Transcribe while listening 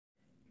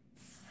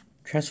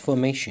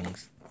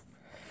Transformations.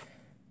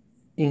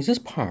 In this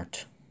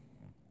part,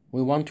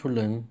 we want to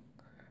learn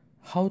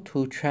how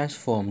to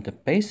transform the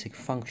basic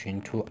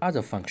function to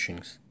other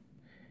functions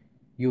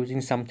using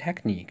some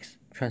techniques,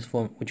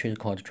 which is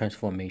called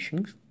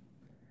transformations.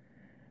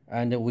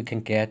 And we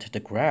can get the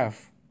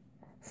graph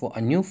for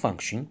a new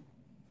function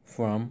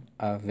from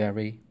a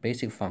very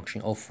basic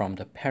function or from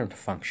the parent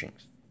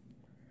functions.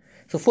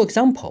 So for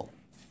example,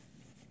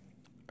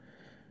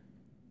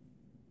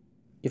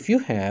 if you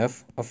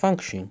have a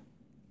function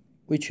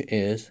which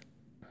is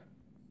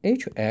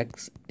h of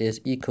x is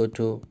equal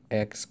to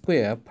x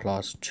squared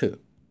plus 2.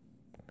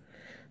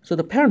 So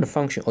the parent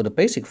function or the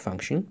basic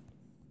function,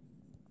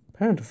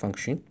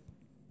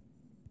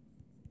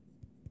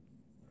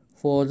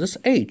 for this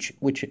h,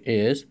 which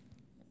is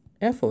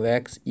f of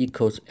x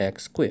equals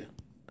x squared.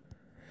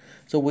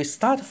 So we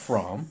start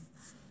from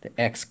the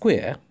x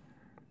squared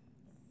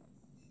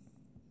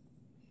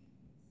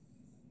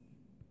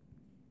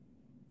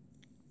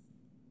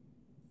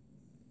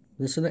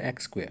this is the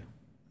x squared,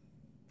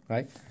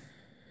 right?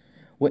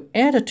 We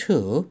add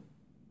 2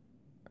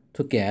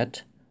 to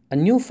get a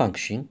new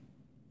function.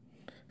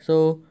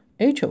 So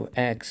h of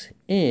x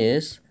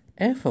is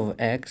f of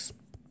x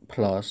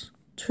plus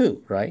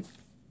 2, right?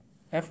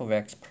 F of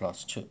x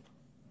plus 2.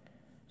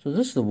 So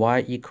this is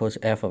y equals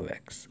f of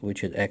x,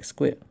 which is x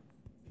squared.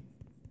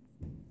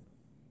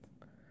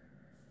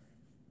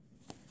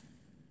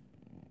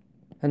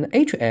 And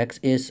h of x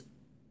is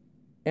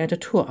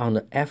add 2 on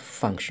the f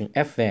function,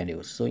 f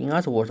values. So in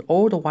other words,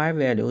 all the y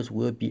values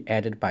will be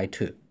added by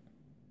 2.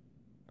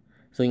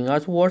 So in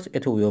other words,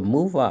 it will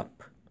move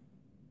up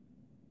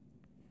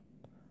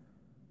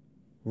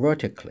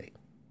vertically.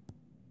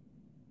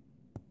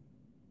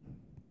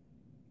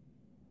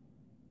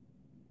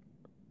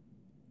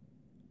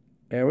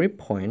 Every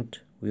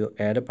point will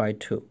add by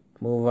 2,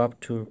 move up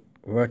to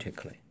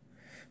vertically.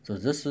 So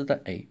this is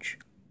the h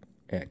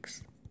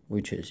x,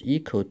 which is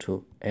equal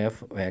to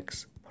f of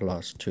x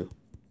plus 2,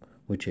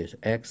 which is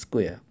x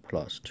squared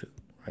plus 2,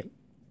 right?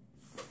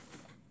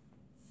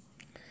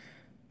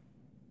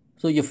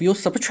 So if you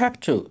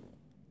subtract 2,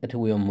 it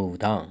will move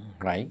down,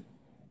 right?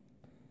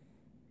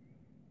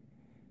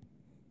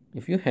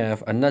 If you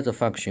have another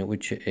function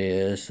which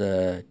is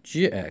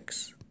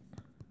gx,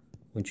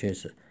 which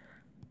is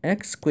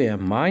x squared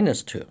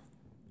minus 2,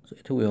 so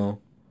it will,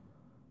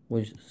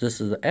 this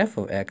is f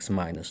of x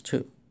minus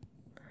 2,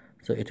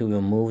 so it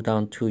will move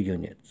down 2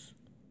 units.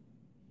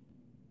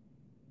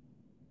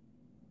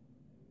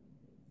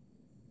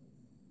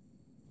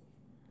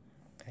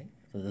 Okay,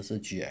 so this is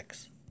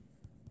gx,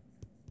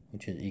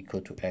 which is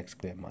equal to x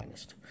squared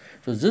minus 2.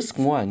 So this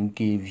one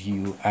gives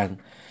you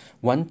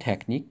one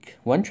technique,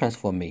 one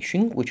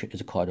transformation, which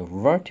is called a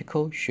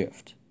vertical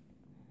shift.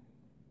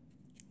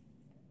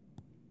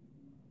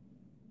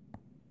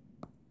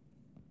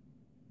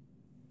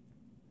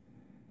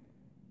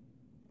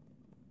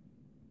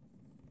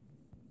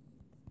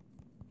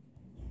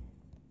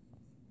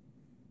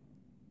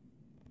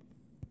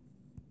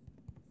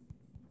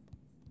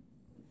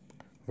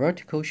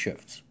 Vertical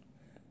shifts.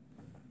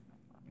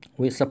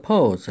 We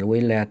suppose we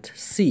let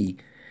c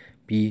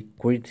be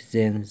greater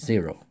than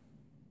 0,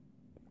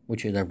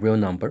 which is a real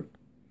number.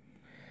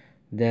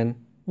 Then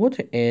what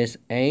is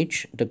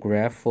h, the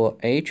graph for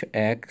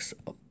hx?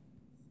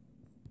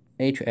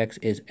 Hx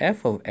is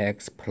f of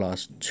x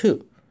plus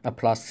 2,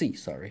 plus c,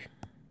 sorry.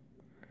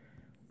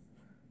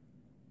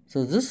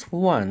 So this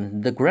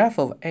one, the graph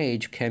of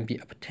h can be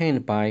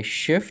obtained by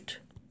shifting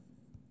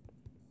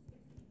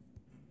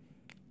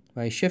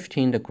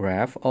the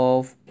graph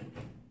of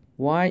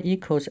y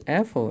equals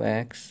f of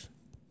x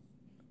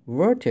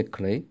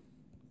vertically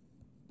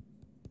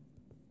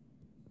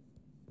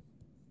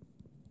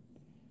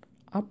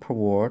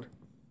upward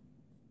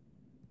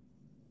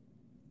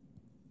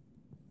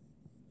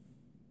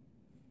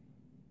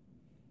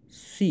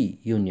c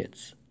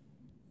units,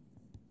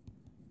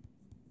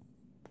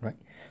 right?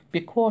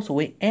 Because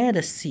we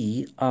add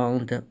c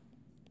on the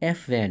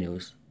f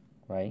values,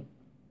 right?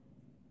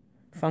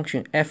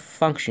 F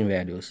function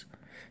values.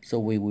 So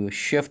we will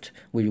change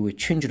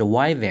the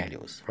y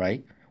values,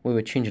 right? We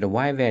will change the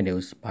y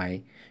values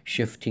by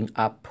shifting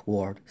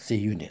upward c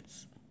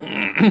units.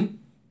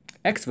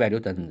 X value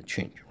doesn't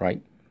change,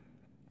 right?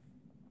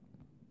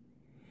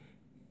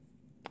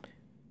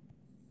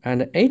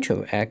 And h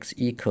of x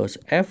equals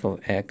f of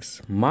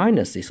x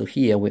minus c. So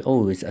here we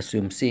always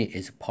assume c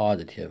is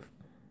positive.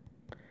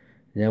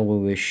 Then we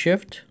will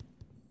shift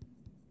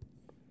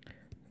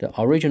the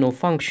original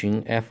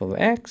function f of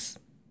x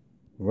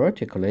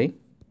vertically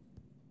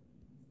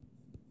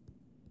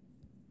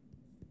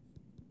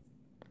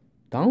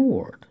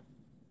downward.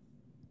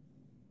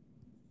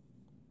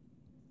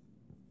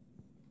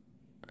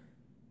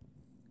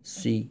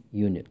 C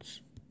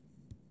units.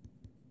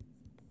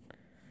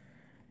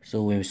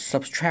 So we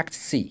subtract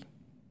c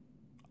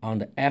on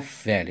the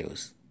f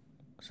values.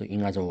 So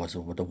in other words,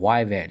 with the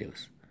y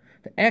values.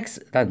 The x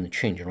doesn't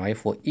change, right?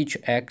 For each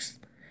x,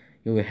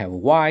 you will have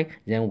y,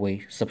 then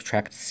we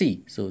subtract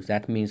c. So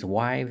that means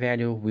y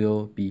value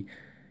will be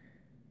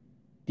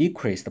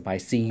decreased by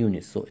c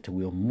units, so it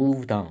will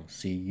move down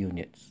c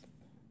units.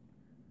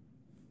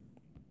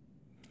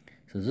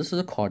 So this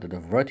is called the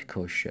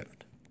vertical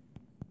shift.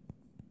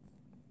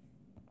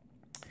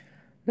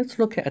 Let's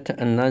look at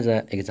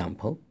another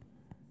example.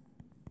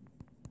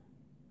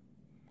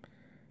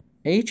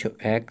 h of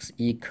x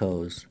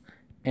equals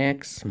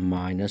x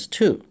minus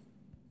 2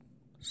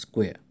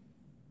 squared.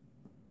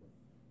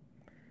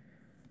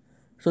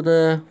 So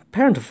the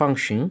parent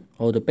function,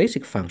 or the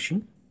basic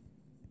function,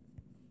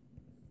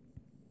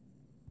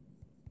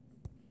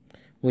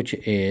 which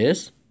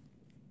is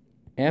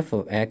f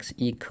of x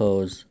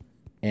equals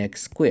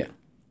x squared.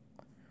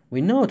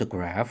 We know the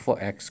graph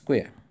for x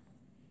squared.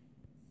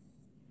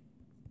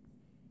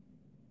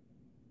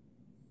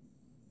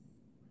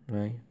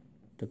 Right?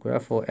 The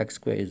graph for x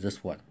squared is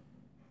this one.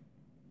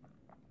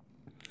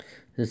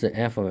 This is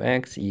f of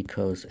x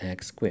equals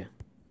x squared.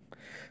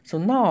 So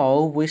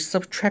now we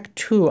subtract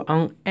 2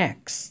 on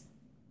x.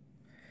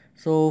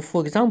 So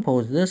for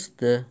example, this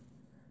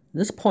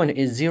point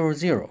is 0,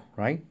 0,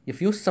 right?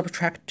 If you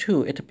subtract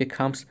 2, it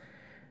becomes,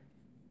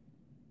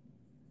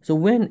 so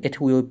when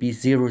it will be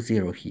 0,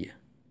 0 here?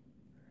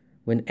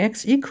 When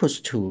x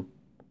equals 2,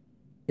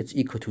 it's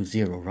equal to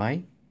 0,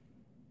 right?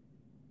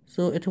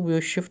 So it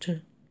will shift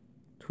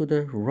to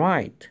the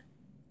right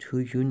 2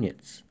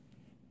 units,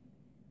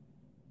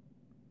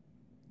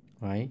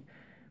 right?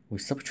 We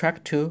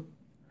subtract 2,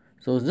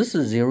 so this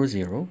is 0,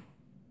 0.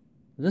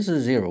 This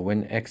is 0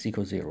 when x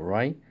equals 0,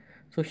 right?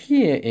 So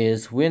here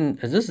is when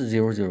this is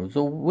 0, 0.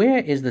 So where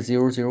is the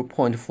 0, 0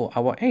 point for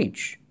our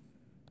h?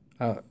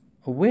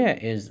 Where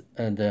is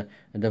the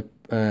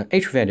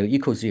h value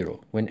equals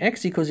 0? When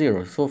x equals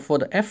 0, so for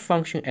the f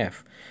function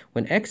f,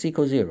 when x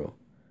equals 0,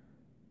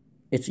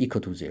 it's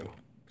equal to 0.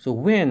 So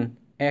when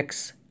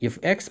x, if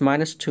x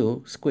minus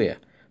 2 square,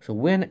 so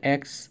when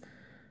x,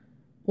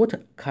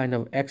 what kind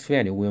of x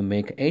value will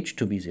make h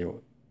to be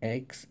 0?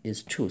 X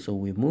is 2, so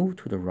we move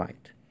to the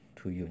right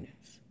 2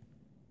 units.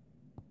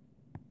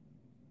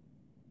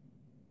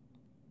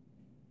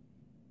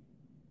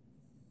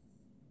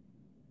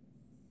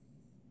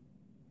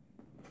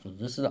 So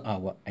this is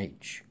our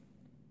h.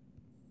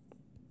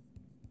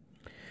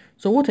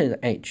 So what is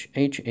h?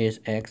 H is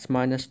x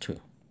minus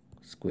 2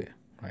 square,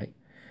 right?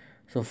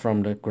 So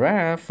from the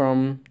graph,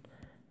 from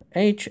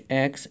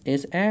hx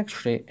is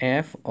actually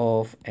f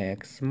of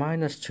x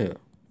minus 2,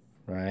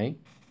 right?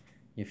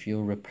 If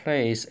you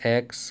replace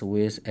x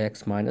with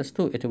x minus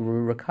 2, it will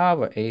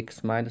recover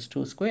x minus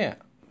 2 squared.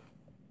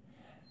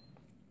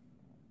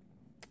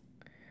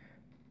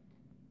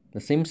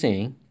 The same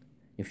thing,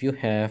 if you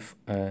have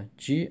a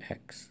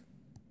gx,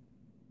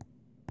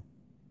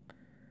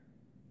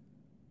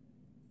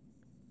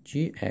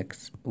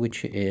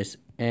 which is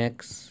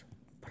x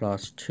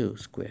plus 2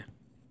 squared.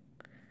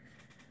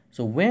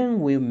 So when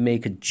we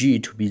make g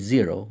to be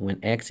 0, when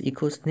x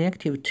equals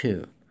negative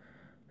 2,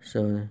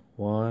 so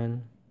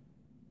 1,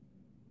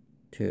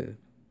 2,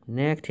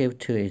 negative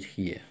 2 is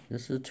here.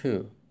 This is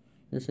 2.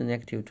 This is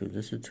negative 2.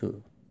 This is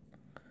 2.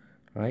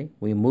 Right?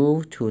 We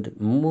move to the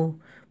move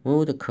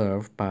the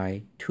curve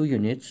by 2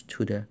 units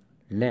to the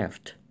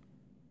left.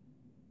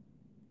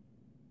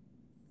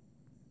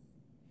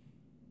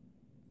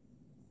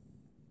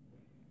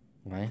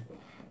 Right?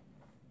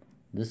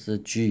 This is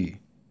g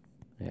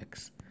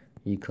x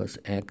equals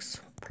x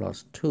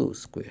plus 2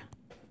 squared.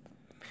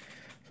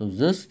 So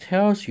this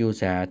tells you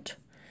that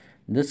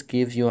this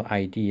gives you an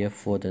idea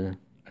for the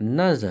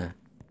another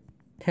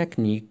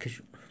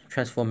technique,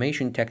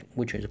 transformation technique,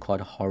 which is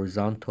called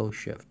horizontal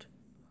shift.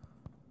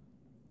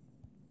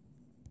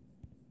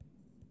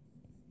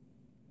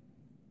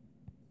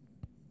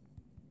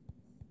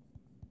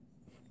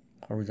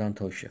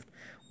 Horizontal shift.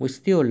 We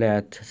still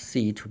let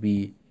c to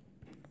be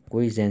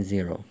greater than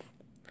 0.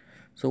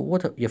 So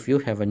what if you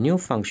have a new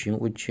function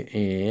which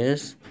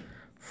is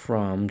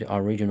from the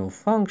original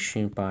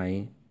function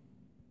by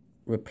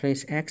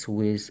replace x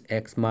with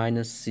x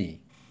minus c.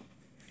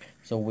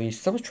 So we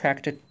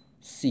subtracted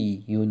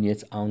c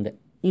units on the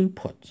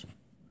input.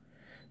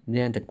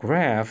 Then the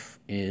graph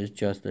is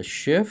just the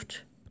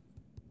shift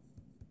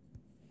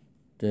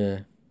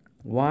the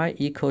y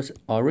equals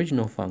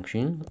original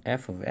function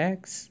f of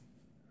x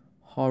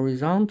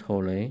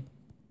horizontally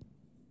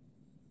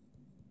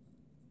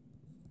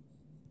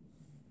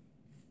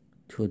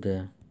to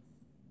the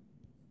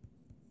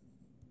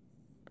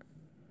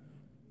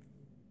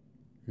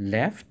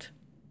left,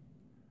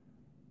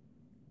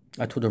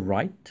 to the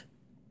right.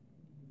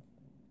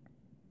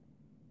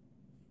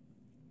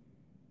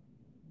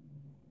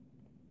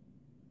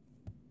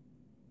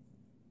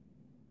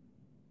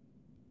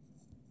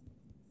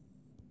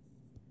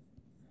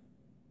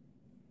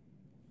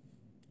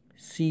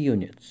 C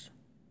units.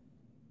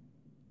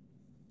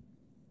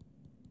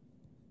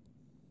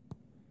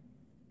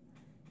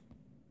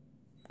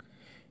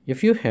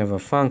 If you have a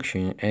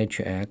function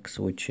hx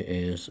which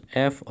is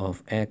f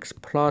of x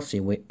plus c,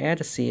 we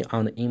add c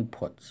on the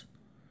inputs.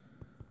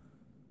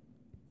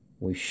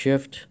 We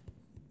shift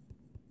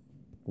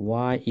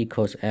y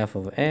equals f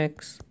of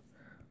x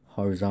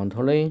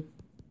horizontally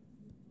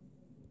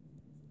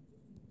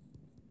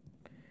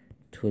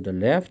to the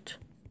left,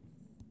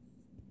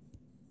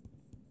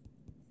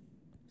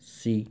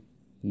 c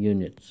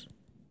units.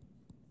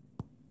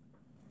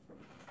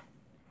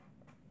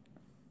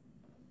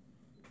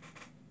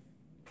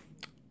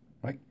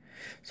 Right?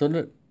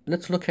 So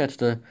let's look at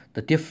the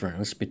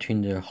difference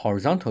between the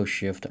horizontal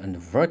shift and the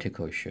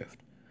vertical shift.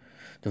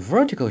 The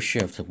vertical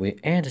shift, we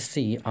add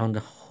c on the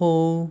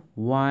whole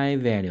y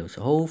values,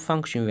 whole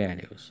function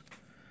values.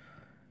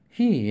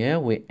 Here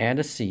we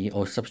add c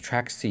or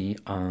subtract c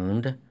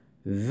on the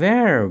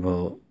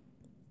variable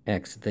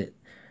x, the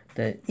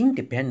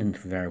independent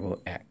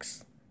variable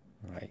x,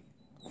 right?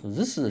 So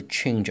this is a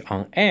change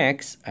on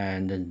x,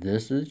 and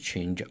this is a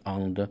change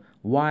on the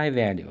y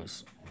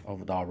values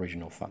of the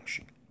original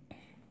function.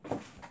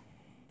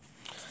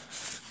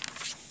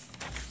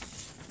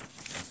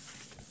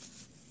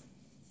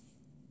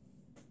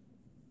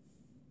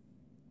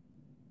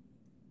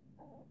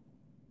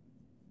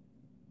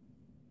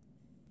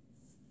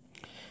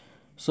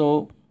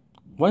 So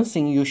one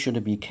thing you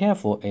should be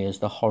careful is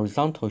the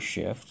horizontal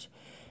shift.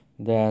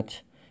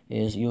 That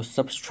is, you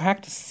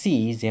subtract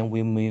c, then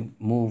we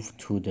move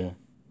to the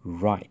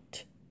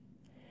right.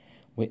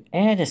 We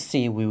add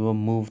c, we will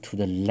move to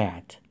the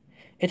left.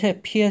 It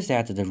appears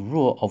that the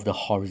rule of the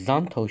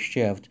horizontal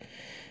shift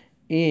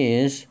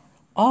is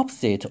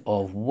opposite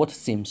of what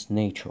seems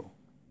natural.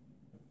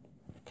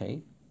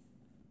 Okay.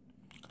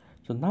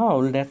 So now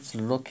let's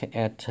look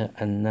at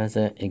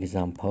another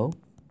example,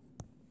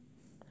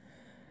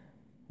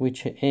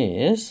 which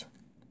is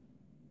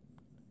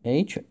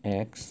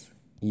hx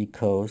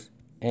equals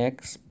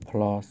x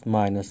plus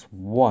minus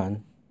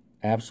 1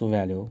 absolute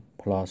value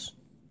plus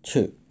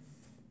 2.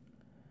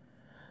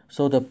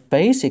 So the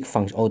basic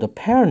function, or the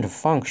parent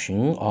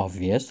function,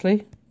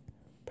 obviously,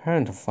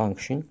 parent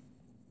function,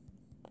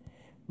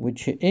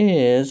 which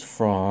is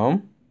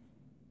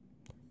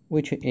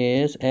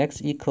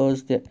x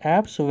equals the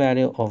absolute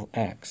value of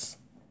x,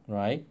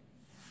 right?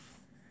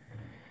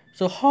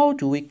 So how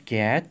do we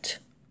get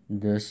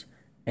this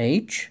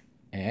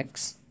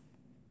hx,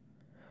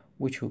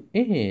 which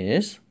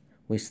is,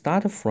 we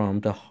start from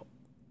the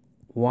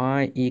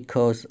y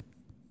equals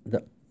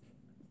the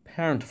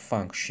parent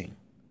function,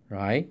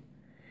 right?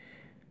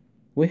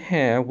 We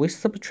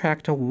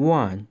subtract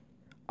 1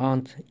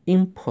 on the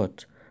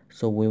input,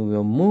 so we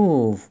will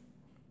move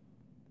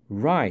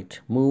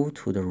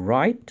to the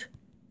right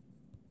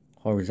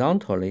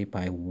horizontally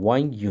by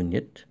 1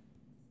 unit.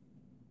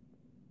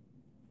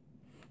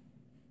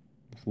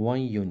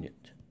 1 unit.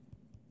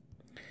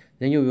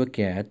 Then you will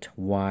get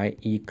y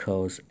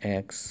equals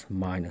x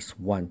minus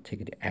 1,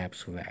 take the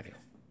absolute value.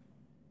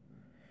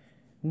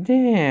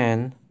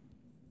 Then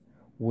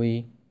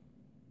we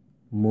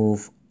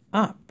move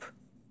up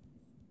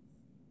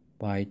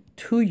by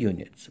 2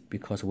 units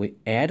because we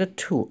add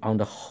 2 on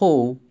the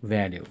whole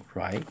value,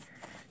 right?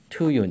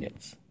 2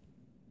 units.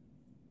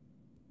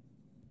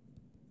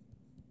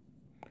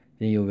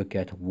 Then you will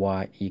get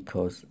y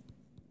equals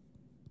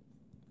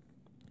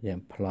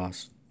then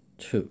plus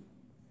 2.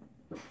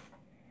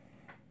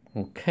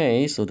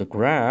 Okay, so the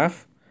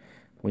graph,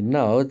 we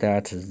know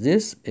that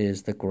this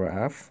is the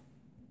graph,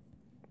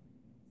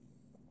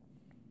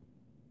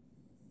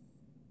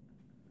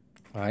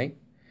 right?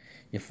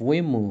 If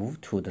we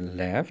move to the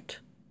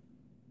left,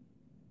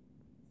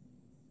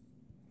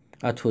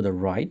 to the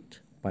right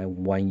by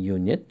 1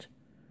 unit,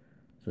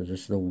 so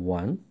this is the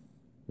 1,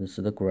 this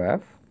is the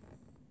graph,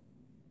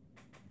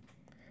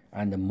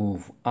 and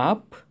move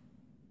up,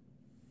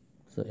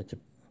 so it's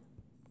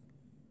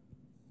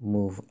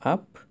move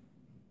up,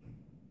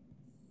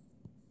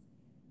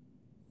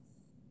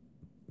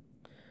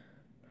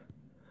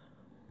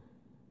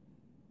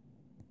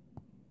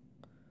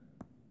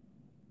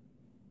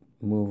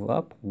 move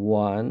up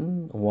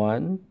 1,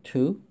 1,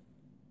 2,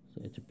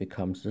 so it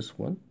becomes this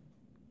one.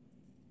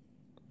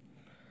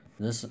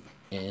 This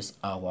is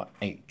our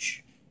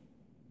h.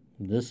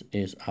 This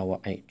is our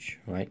h,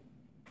 right?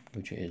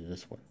 Which is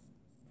this one,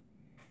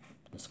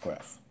 this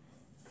graph.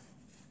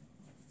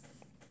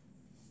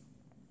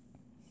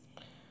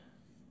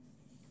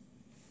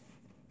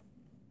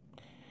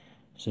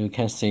 So you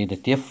can see the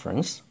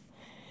difference.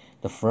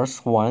 The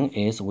first one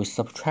is we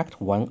subtract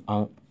 1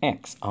 on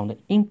x on the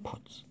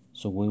inputs,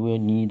 so we will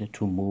need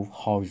to move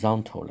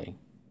horizontally.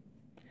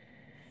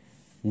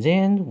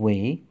 Then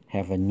we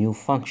have a new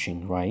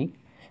function, right?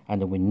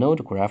 And we know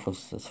the graph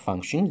of this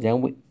function.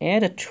 Then we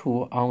add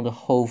 2 on the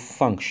whole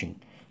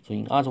function. So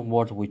in other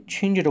words, we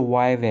change the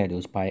y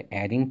values by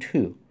adding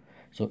 2.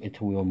 So it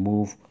will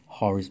move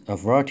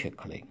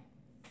vertically.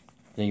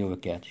 Then you will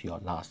get your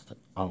last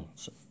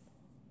answer.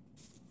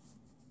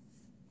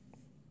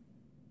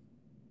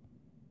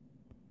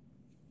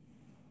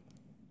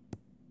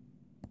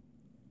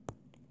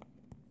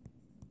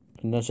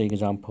 Another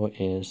example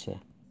is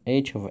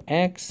h of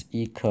x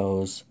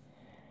equals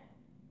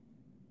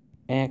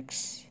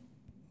x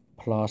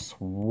plus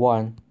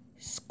 1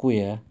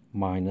 square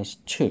minus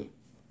 2.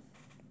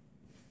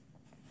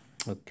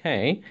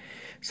 Okay,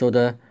 so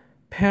the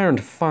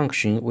parent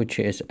function, which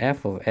is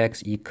f of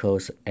x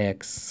equals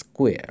x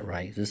squared,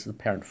 right? This is the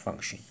parent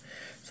function.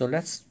 So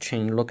let's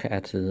look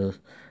at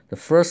the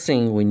first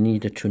thing we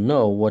need to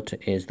know what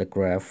is the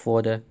graph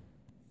for the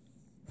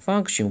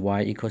function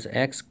y equals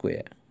x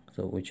squared.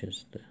 So which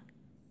is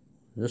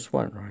this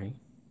one, right?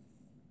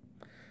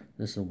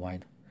 This is y.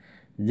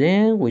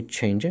 Then we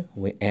change it,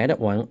 we add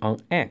 1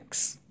 on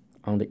x,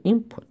 on the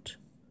input.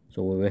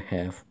 So we will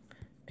have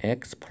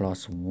x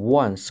plus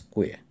 1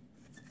 squared.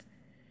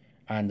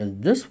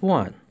 And this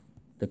one,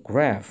 the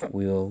graph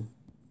will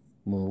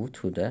move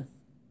to the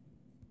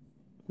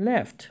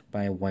left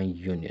by 1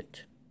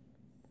 unit.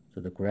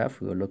 So the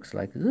graph will look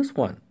like this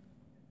one.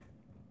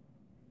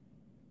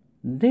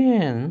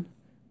 Then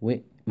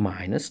we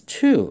minus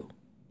 2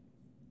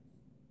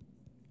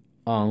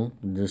 on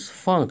this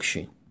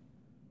function,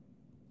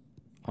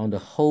 on the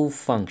whole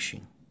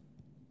function.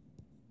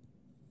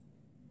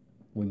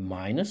 We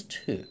minus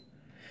 2.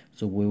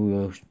 So we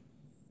will,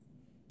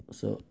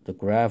 so the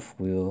graph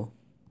will,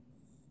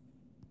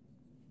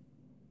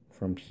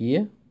 from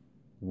here,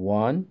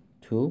 1,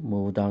 2,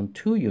 move down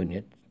 2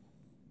 units.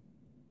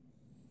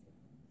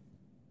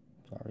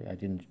 Sorry, I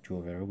didn't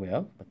draw very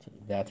well, but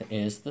that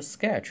is the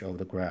sketch of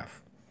the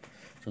graph.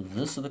 So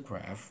this is the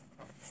graph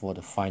for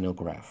the final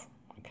graph.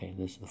 Okay,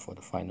 this is for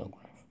the final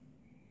graph.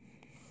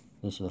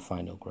 This is the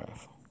final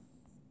graph,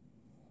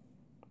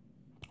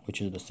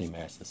 which is the same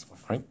as this one,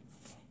 right?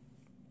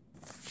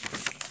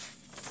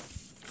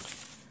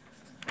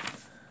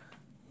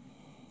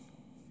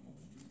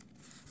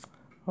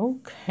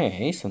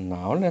 Okay, so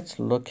now let's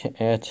look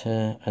at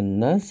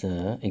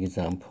another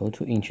example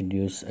to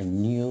introduce a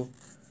new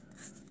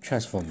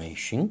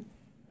transformation.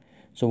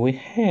 So we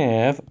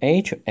have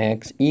h of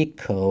x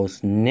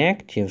equals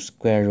negative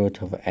square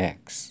root of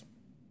x.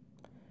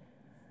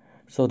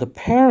 So the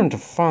parent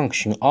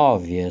function,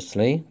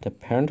 obviously, the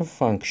parent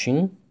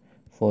function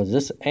for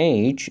this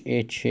h,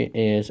 it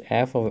is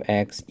f of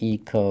x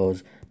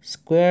equals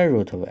square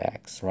root of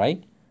x,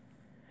 right?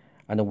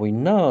 And we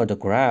know the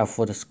graph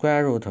for the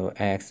square root of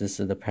x, this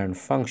is the parent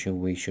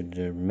function we should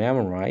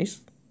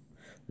memorize.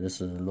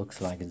 This looks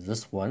like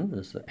this one.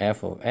 This is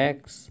f of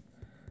x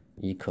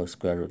equals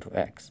square root of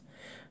x.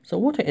 So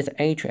what is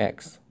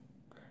hx?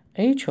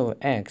 H of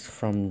x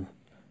from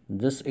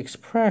this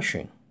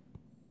expression,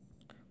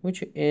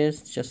 which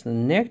is just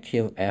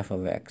negative f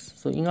of x.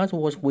 So in other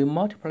words, we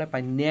multiply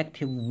by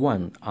negative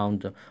 1 on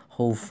the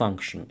whole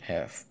function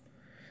f.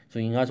 So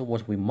in other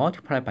words, we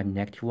multiply by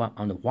negative 1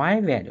 on the y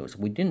values.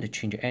 We didn't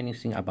change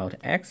anything about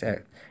x.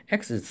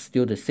 X is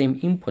still the same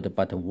input,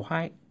 but the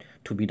y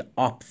to be the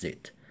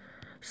opposite.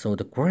 So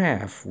the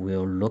graph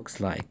will look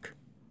like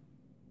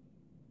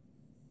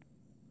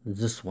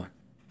this one.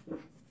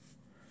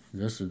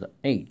 This is the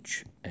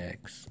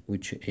hx,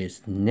 which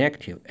is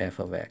negative f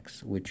of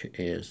x, which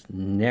is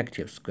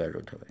negative square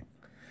root of x.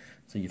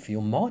 So if you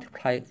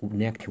multiply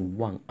negative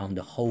 1 on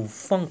the whole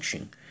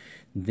function,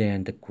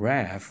 then the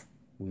graph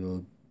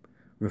will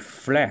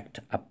reflect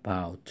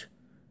about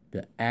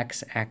the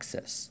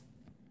x-axis.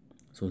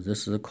 So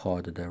this is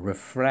called the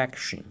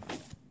reflection.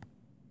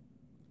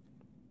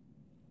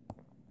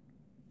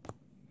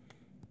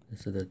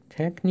 This is the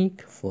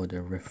technique for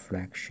the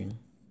reflection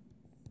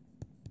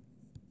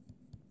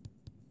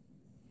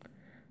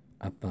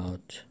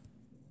about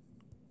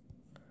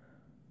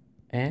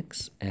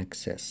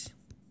x-axis,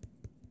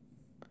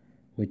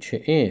 which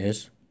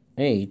is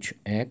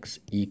hx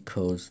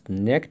equals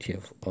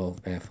negative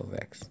of f of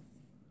x.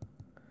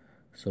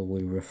 So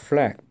we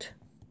reflect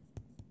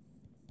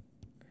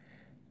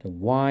the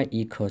y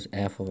equals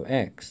f of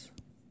x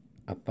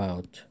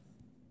about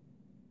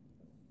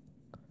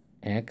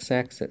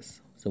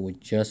x-axis. So we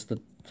just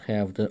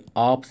have the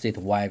opposite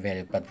y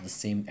value but the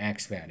same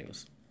x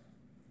values.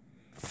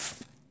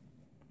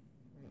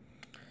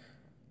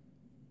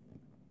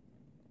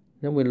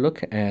 Then we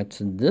look at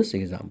this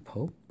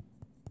example.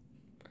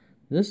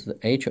 This is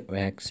h of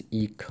x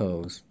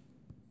equals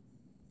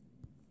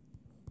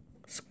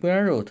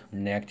square root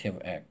negative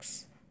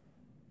x.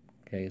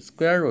 Okay,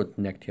 square root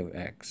negative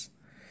x.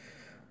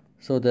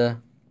 So the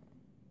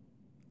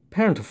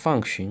parent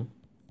function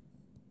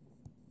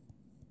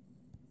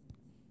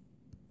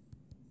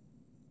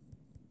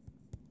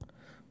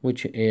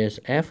which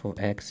is f of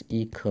x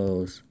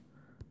equals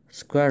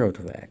square root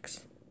of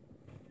x.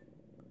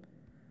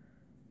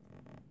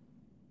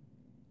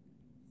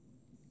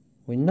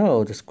 We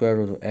know the square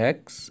root of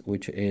x,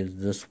 which is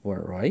this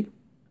one, right?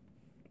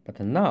 But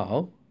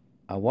now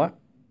our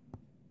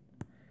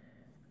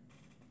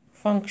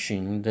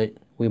function that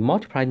we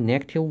multiply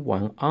negative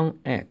 1 on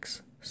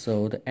x.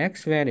 So the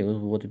x values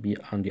would be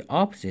on the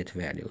opposite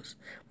values,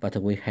 but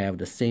we have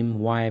the same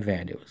y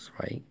values,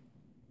 right?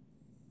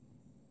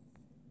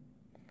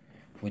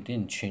 We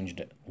didn't change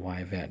the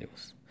y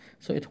values.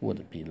 So it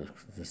would be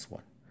this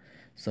one.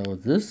 So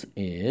this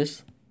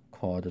is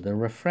called the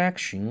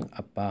reflection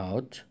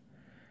about,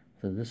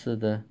 so this is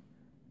the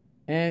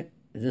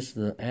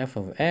f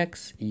of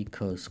x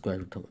equals square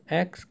root of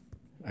x,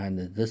 and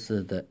this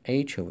is the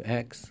h of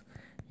x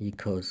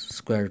equals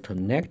square root of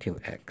negative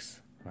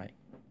x, right?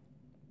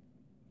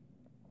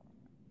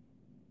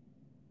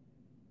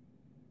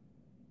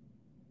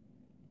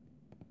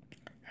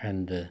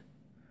 and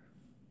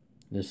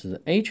this is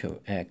h of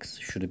x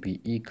should be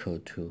equal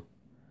to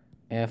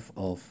f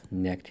of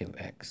negative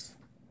x,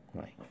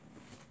 right?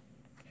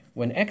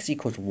 When x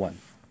equals 1,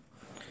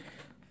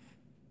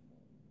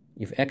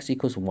 if x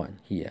equals 1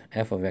 here,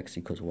 f of x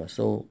equals 1,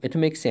 so it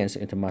makes sense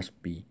it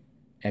must be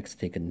x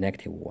take a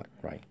negative 1,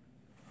 right?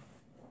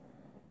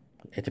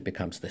 It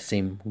becomes the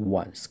same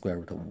 1, square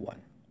root of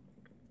 1.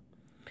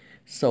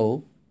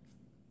 So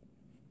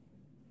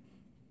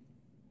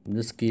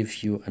this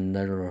gives you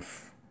another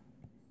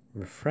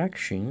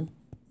reflection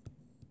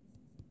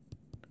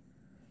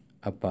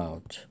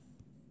about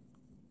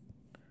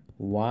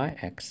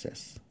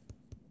y-axis.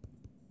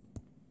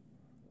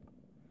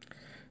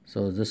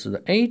 So this is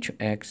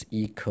hx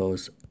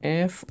equals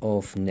f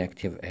of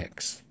negative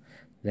x.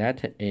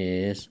 That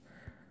is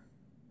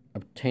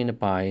obtained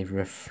by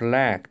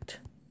reflect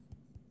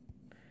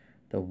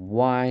the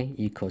y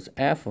equals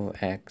f of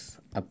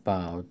x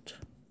about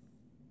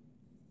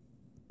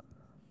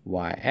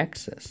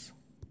y-axis.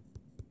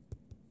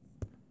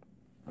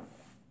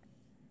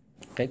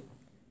 Okay,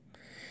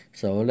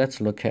 so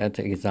let's look at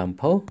the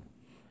example.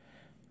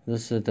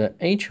 This is the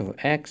h of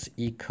x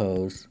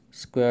equals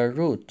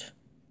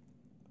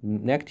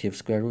negative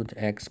square root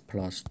x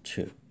plus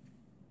 2.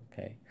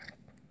 Okay,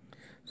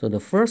 so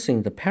the first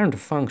thing, the parent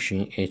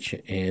function h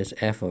is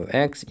f of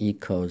x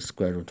equals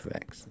square root of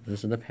x.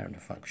 This is the parent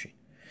function.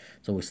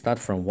 So we start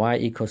from y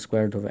equals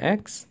square root of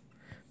x.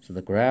 So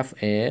the graph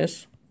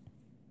is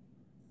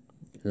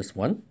this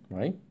one,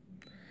 right?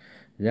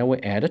 Then we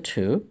add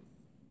 2.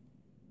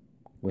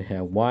 We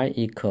have y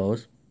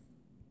equals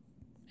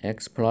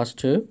x plus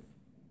 2.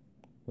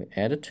 We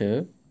add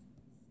 2.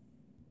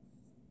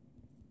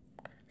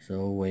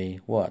 So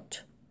we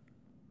what?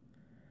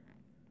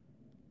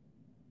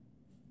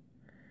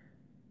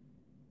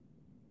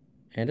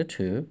 Add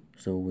 2.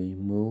 So we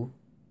move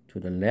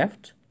to the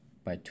left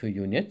by 2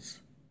 units.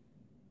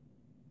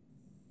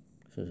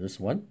 So this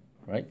one,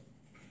 right?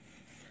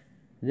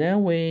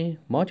 Then we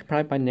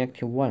multiply by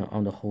negative 1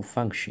 on the whole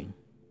function,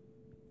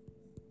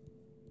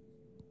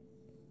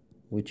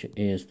 which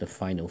is the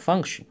final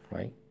function,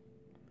 right?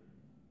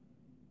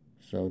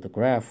 So the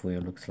graph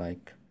will looks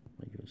like,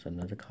 I'll use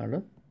another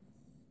color.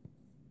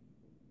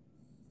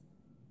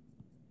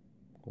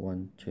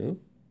 1, 2,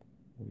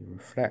 we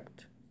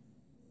reflect.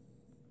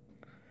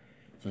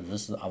 So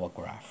this is our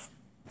graph.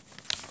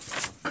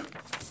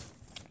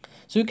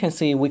 So you can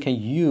see we can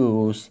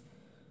use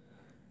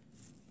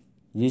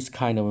this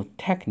kind of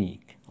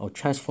technique or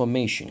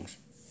transformations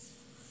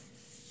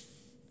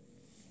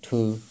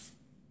to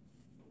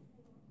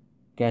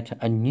get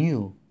a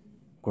new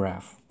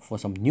graph for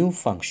some new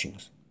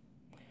functions.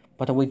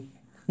 But we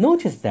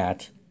notice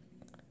that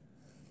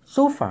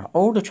so far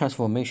all the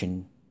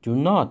transformations do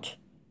not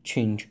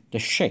change the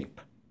shape.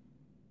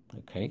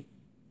 Okay,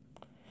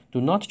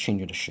 do not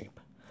change the shape.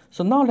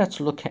 So now let's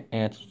look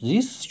at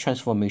these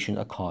transformations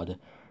are called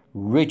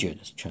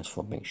rigid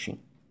transformation.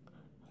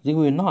 They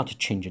will not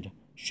change the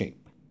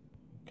shape.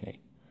 Okay.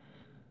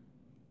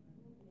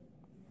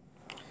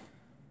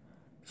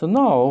 So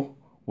now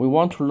we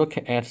want to look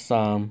at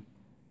some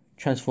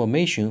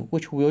transformation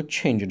which will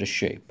change the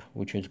shape,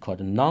 which is called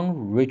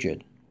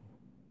non-rigid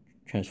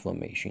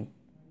transformation.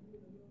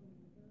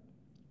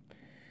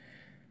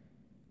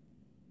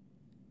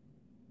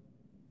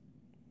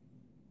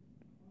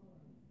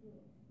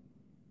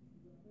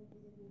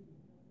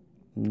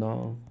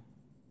 Non-rigid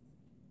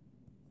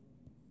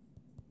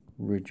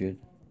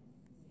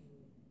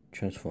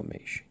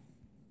transformation.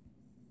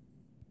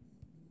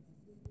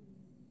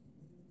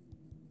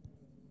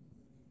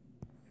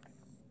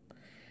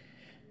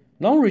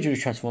 Non-rigid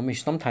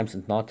transformation sometimes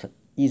is not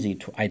easy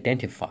to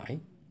identify,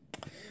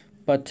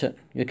 but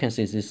you can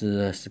see this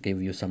is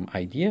give you some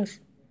ideas.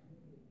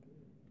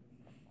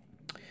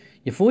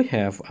 If we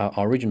have our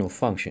original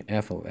function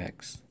f of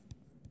x,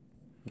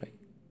 right,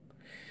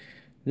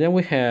 then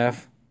we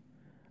have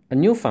a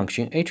new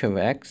function h of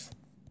x,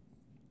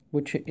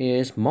 which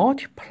is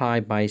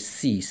multiplied by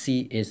c.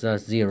 C is a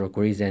 0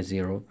 greater than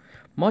 0,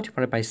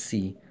 multiplied by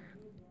c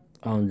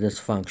on this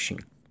function.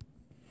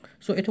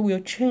 So it will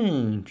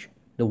change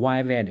the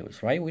y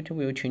values, right? It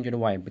will change the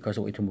y because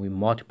it will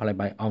multiply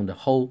by on the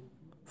whole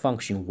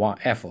function y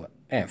f of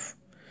f.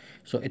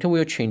 So it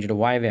will change the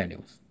y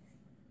values.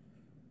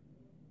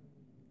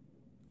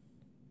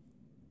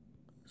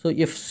 So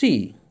if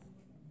c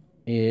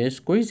is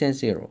greater than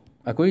 0,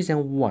 greater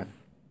than 1,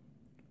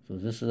 so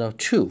this is a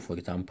 2, for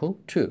example,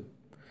 2.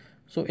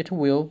 So it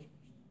will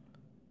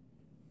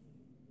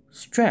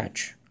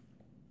stretch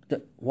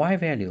the y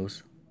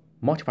values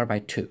multiplied by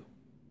 2.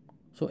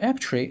 So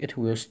actually it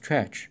will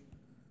stretch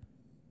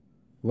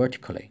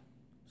vertically.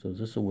 So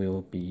this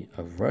will be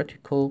a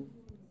vertical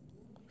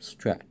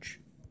stretch.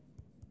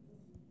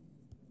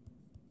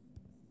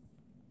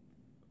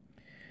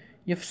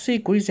 If c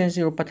greater than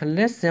 0 but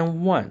less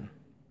than 1,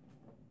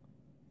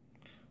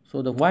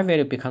 so the y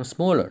value becomes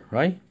smaller,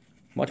 right?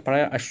 Multiply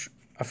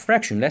a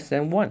fraction less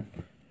than 1.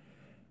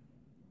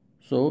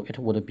 So it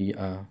would be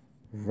a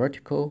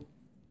vertical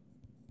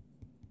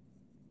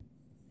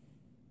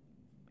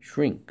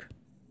shrink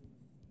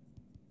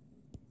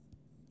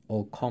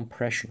or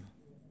compression.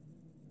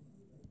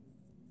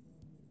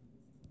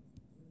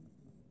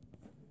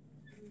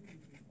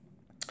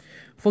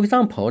 For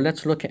example,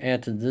 let's look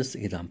at this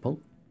example.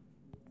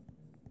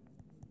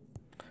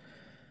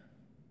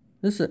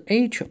 This is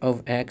h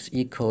of x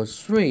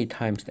equals 3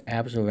 times the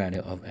absolute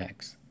value of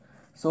x.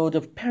 So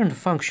the parent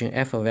function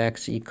f of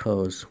x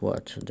equals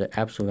what? The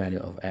absolute value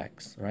of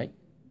x, right?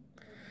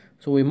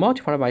 So we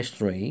multiply by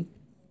 3.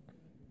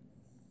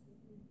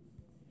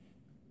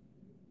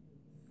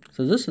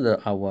 So this is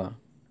our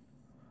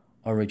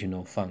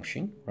original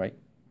function, right?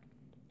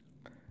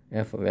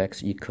 F of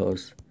x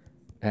equals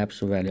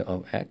absolute value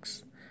of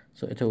x.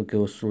 So it will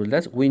go through.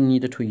 We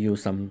need to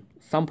use some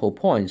sample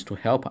points to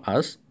help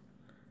us.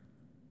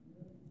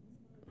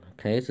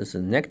 Okay, this is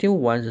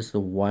 -1, this is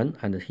 1,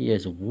 and here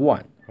is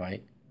 1,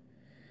 right?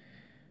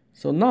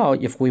 So now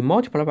if we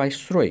multiply by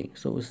 3,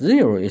 so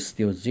 0 is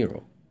still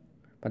 0.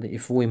 But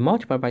if we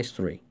multiply by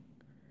 3,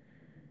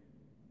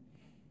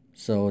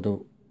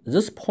 so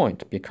this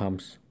point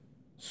becomes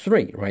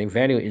 3, right?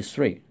 Value is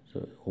 3.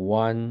 So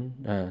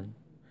 1,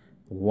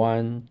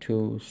 1,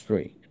 2,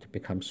 3. It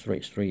becomes 3.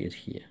 3 is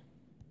here.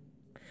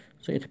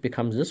 So it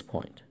becomes this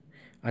point.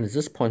 And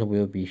this point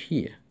will be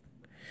here.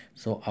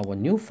 So our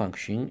new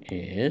function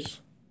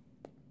is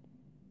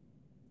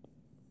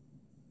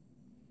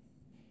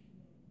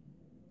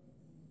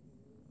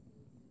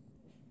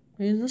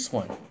this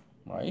one,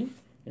 right?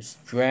 It's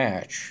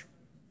stretch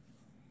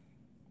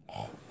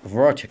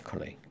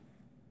vertically.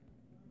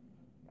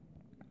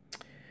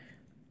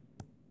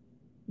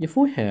 If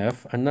we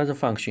have another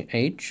function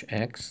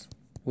hx,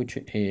 which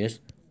is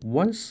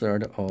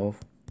 1/3 of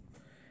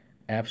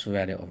absolute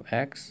value of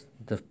x,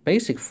 the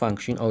basic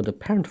function or the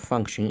parent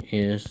function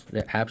is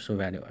the absolute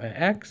value of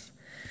x.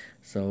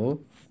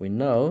 So we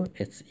know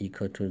it's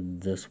equal to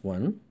this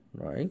one,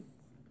 right?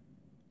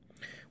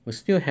 We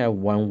still have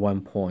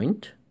 1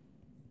 point,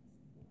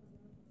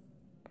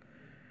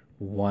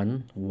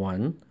 1,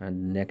 1,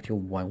 and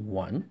 -1,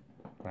 1,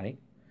 right?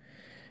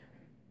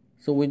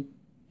 So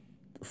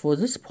for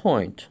this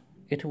point,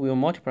 it will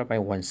multiply by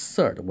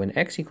 1/3. When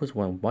x equals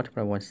 1,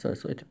 multiply 1/3,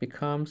 so it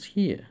becomes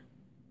here.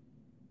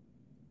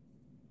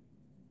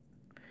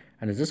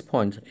 And this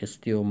point is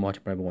still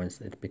multiplied by 1,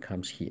 so it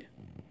becomes here,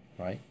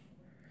 right?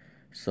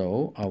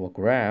 So our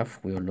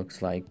graph will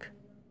look like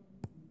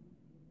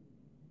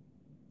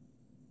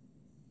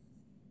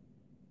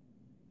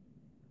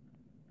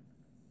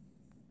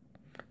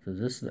so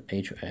this is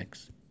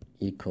hx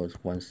equals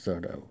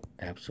 1/3 of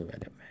absolute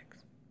value of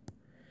x.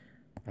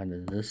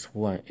 And this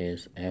one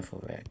is f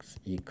of x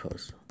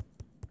equals.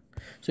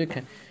 So you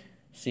can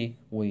see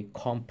we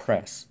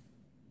compress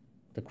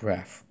the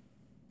graph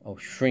or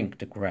shrink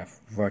the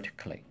graph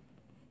vertically.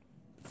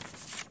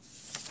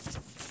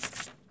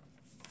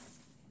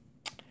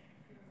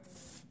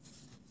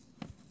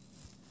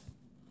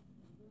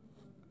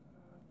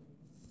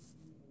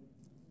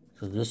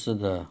 So this is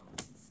the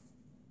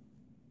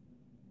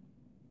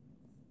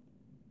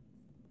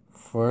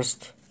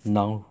first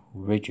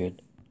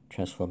non-rigid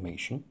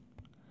transformation.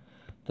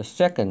 The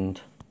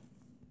second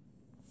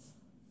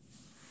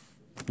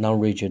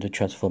non-rigid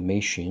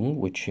transformation,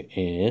 which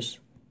is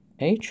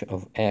h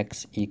of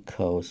x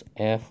equals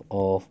f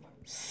of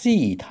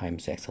c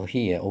times x. So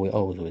here we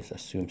always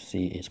assume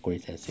c is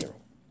greater than 0.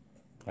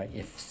 Right?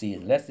 If c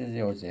is less than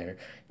 0, there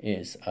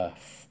is a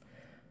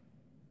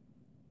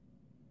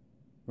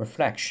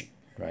reflection,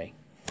 right?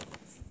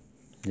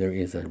 There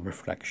is a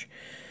reflection.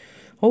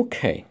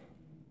 Okay.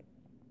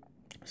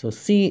 So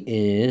c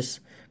is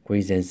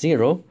greater than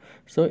 0,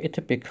 so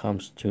it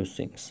becomes two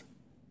things.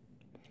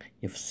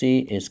 If c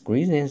is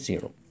greater than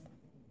 0,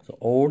 so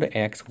all the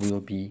x will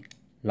be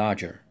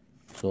larger.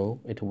 So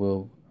it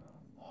will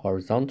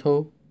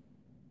horizontal.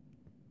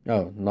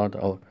 No, not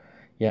all.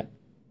 Yeah.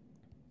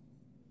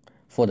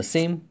 For the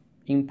same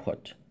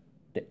input,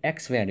 the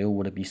x value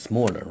would be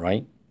smaller,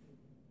 right?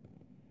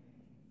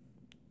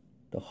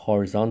 The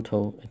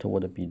horizontal, it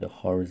would be the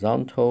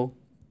horizontal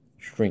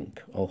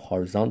shrink or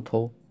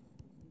horizontal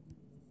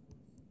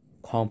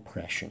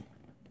compression,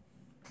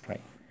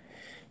 right?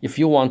 If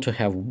you want to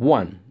have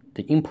 1,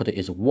 the input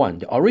is 1.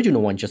 The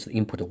original one just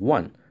input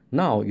 1.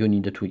 Now you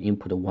need to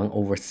input 1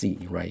 over c,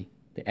 right?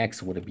 The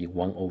x would be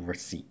 1 over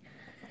c.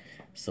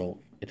 So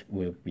it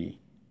will be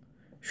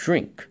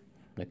shrink,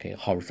 okay,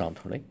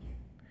 horizontally.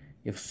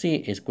 If c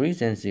is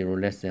greater than 0,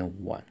 less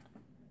than 1.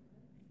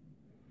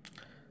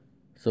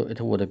 So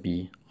it would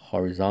be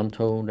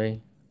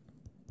horizontally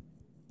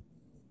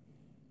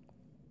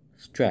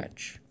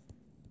stretch.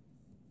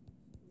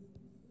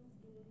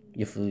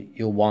 If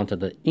you want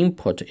the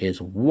input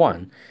is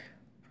 1,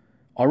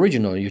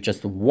 originally you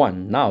just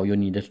 1, now you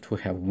need to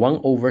have 1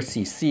 over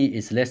c. c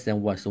is less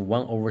than 1, so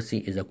 1 over c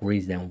is a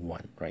greater than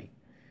 1, right?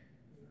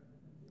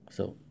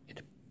 So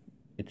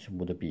it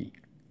would be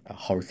a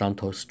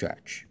horizontal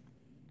stretch.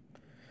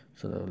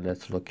 So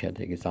let's look at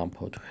the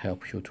example to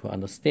help you to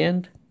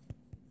understand.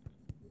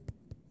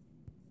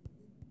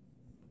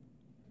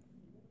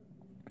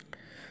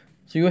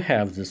 So you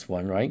have this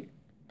one, right?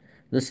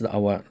 This is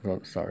our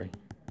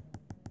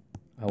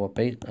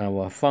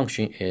our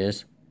function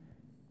is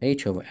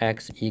h of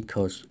x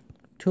equals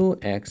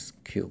 2x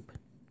cubed.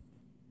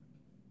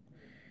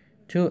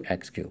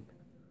 2x cubed.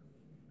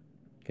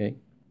 Okay.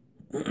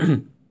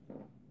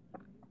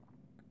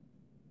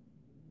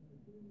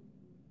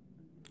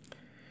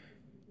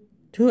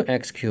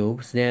 2x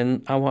cubed,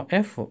 then our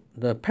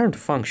the parent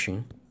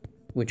function,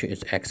 which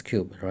is x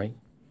cubed, right?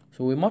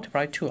 So we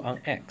multiply 2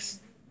 on x.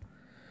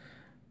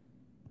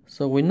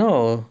 So we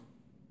know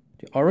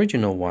the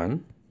original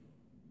one,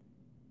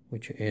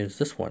 which is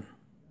this one.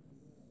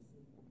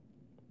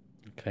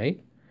 Okay.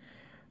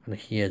 And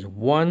here's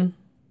 1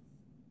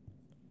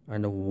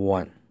 and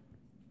 1.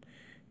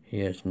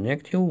 Here's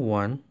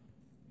 -1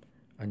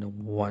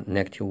 and 1,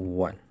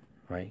 -1,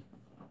 right?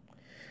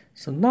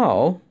 So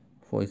now,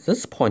 for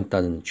this point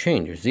doesn't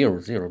change, 0,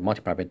 0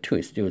 multiplied by 2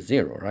 is still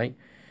 0, right?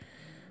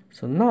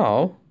 So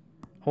now,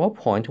 our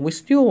point, we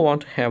still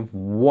want to have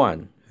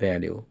 1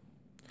 value.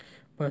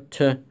 But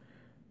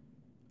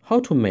how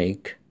to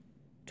make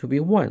to be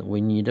 1?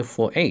 We need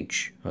for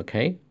h,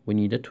 okay? We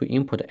need to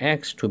input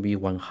x to be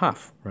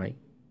 1/2, right?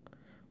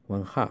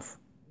 1/2.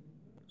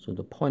 So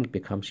the point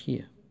becomes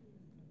here.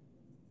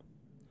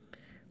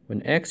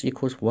 When x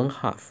equals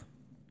 1/2,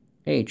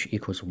 h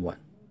equals 1.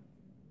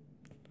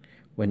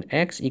 When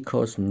x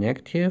equals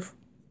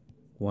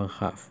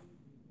 -1/2,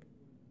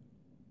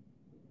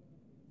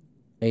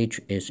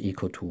 h is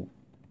equal to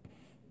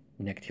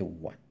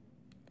 -1.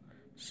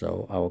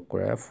 So our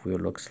graph will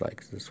look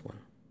like this one.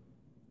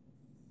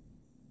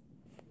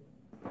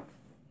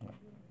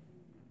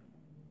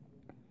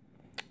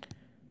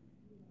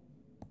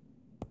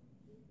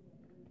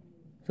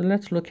 So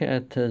let's look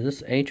at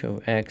this h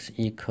of x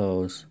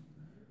equals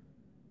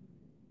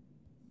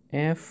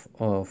f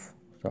of,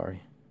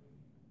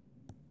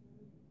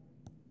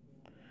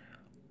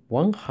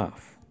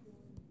 1/2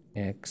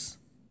 x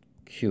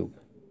cubed.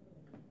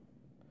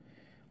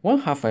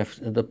 1/2 f,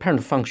 the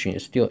parent function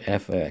is still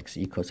f of x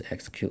equals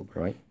x cubed,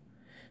 right?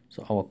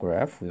 So our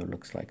graph will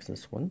look like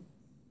this one.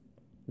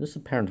 This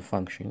parent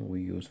function,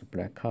 we use the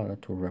black color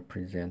to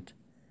represent.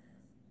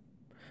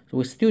 So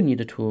we still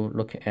need to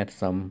look at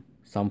some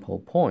sample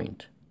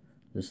point.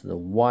 This is the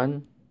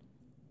 1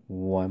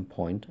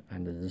 point,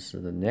 and this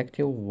is the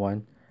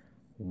 -1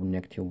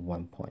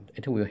 point.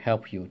 It will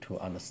help you to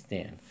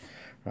understand,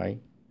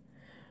 right?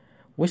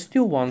 We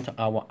still want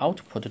our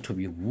output to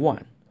be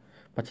 1,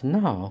 but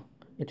now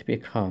it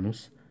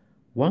becomes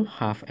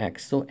 1/2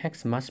 x, so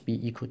x must be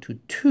equal to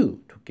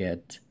 2 to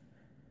get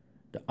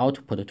the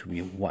output to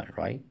be 1,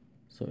 right?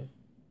 So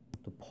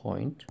the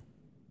point,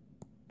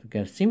 to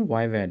get same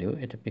y value,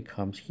 it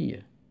becomes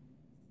here.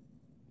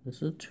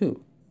 This is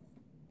 2.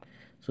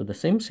 So the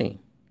same thing.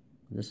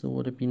 This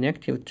would be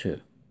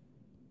 -2.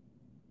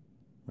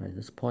 Right,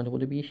 this point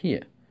would be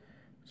here.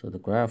 So the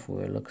graph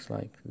will look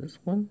like this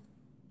one.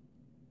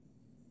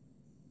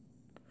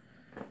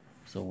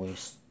 So we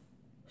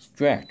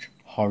stretch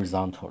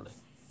horizontally.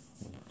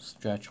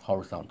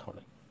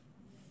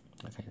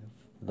 Okay.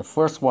 The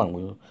first one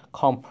will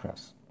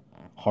compress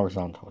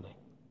horizontally.